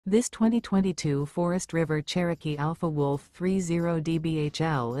This 2022 Forest River Cherokee Alpha Wolf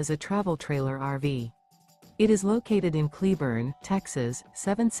 30DBHL is a travel trailer RV. It is located in Cleburne, Texas,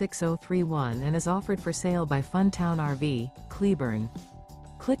 76031 and is offered for sale by Funtown RV, Cleburne.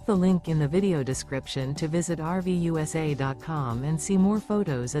 Click the link in the video description to visit RVUSA.com and see more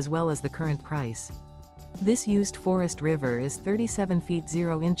photos as well as the current price. This used Forest River is 37 feet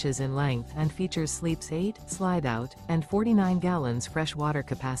 0 inches in length and features sleeps 8, slide-out, and 49 gallons fresh water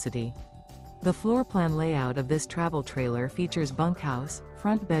capacity. The floor plan layout of this travel trailer features bunkhouse,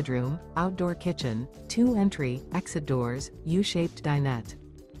 front bedroom, outdoor kitchen, 2 entry, exit doors, U-shaped dinette.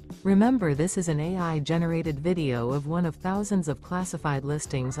 Remember, this is an AI-generated video of one of thousands of classified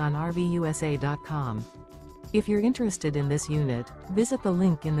listings on RVUSA.com. If you're interested in this unit, visit the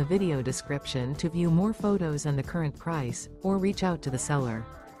link in the video description to view more photos and the current price, or reach out to the seller.